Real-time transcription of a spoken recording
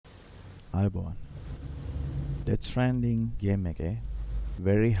අයබෝන් Death Stranding game එකේ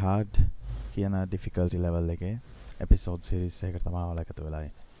very hard කියන difficulty level එකේ episode series එකකට තමයි ඔයාලා එකතු වෙලා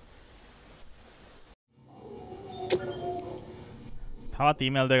ඉන්නේ. තවත්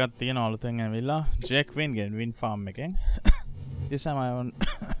email දෙකක් තියෙනවා අලුතෙන් ඇවිල්ලා Jack Win ගෙන් Win Farm එකෙන්. This time I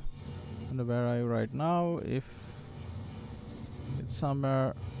wonder where are you right now, if it's somewhere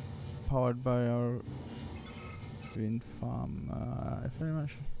powered by our Wind Farm very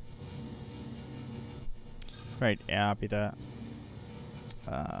much. Right, yeah, අපිට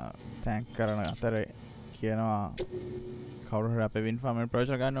tank කරන අතරේ කියනවා කවුරු හරි අපේ Wind Farm එක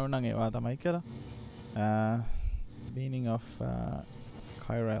ප්‍රොජෙක්ට් ගන්න ඕන නම් ඒවා තමයි කියලා. Meaning of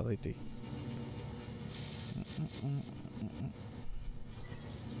chirality.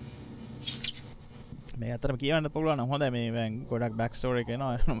 මේ අතරම කියවන්න පුළුවන් නම් හොඳයි. මේ දැන් ගොඩක් back story එක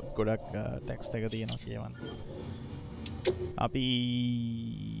එනවා. ගොඩක් text එක තියෙනවා කියවන්න. අපි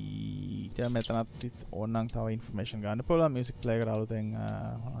මෙතනත් ඕනනම් තව information ගන්න පුළුවන්. music play එකට අලුතෙන්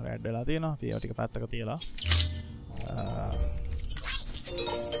add වෙලා තියෙනවා. අපි ඒවා ටික පැත්තක තියලා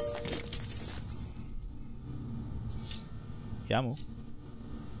යමු.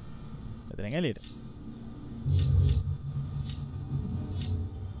 එතනින් එළියට.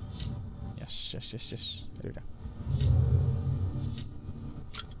 Yes. There we go.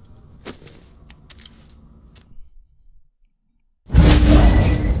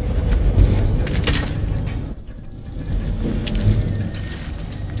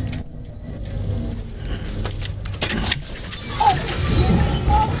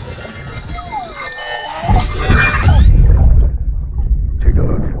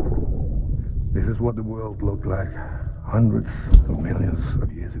 What the world looked like hundreds of millions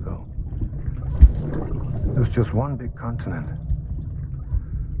of years ago. It was just one big continent.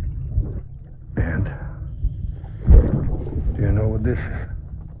 And do you know what this is?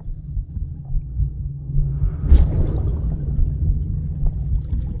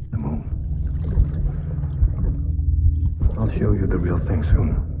 The moon. I'll show you the real thing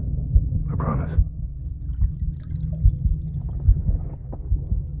soon. I promise.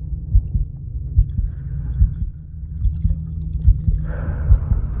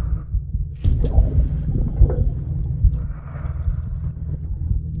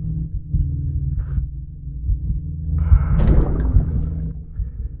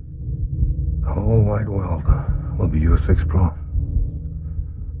 Explore.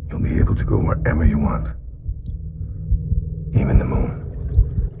 You'll be able to go wherever you want, even the moon.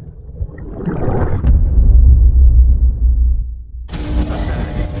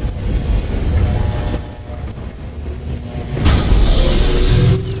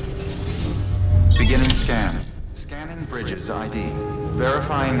 Beginning scan. Scanning bridges ID.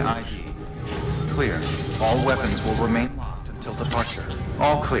 Verifying ID. Clear. All weapons will remain locked until departure.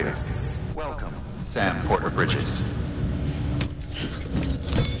 All clear. Welcome, Sam Porter Bridges.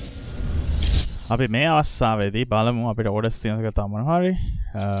 අපි මේ අවස්ථාවේදී බලමු අපිට orders තියෙනක තමයි හරි.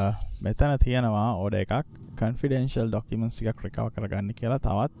 මෙතන තියෙනවා order එකක් confidential documents එකක් recover කරගන්න කියලා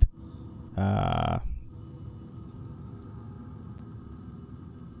තවත්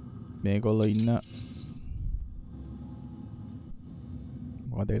මේගොල්ලෝ ඉන්න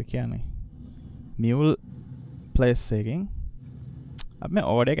මොකද කියන්නේ mule place එකකින් අපි මේ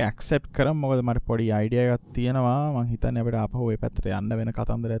ඕඩර් එක accept කරමු. මොකද මට පොඩි idea එකක් තියෙනවා. මම හිතන්නේ අපිට ආපහු ඒ පැත්තට යන්න වෙන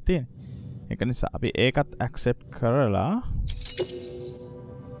කතන්දරයක් තියෙනවා. ඒක නිසා අපි ඒකත් accept කරලා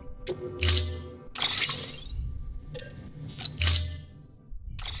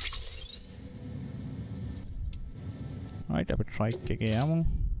right අපි trike එකේ යමු.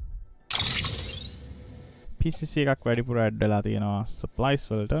 PCC එකක් වැඩිපුර add වෙලා තියෙනවා supplies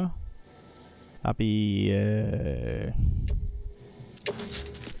වලට. අපි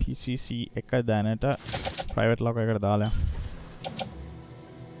PCC එක දැනට private lock එකකට දාලා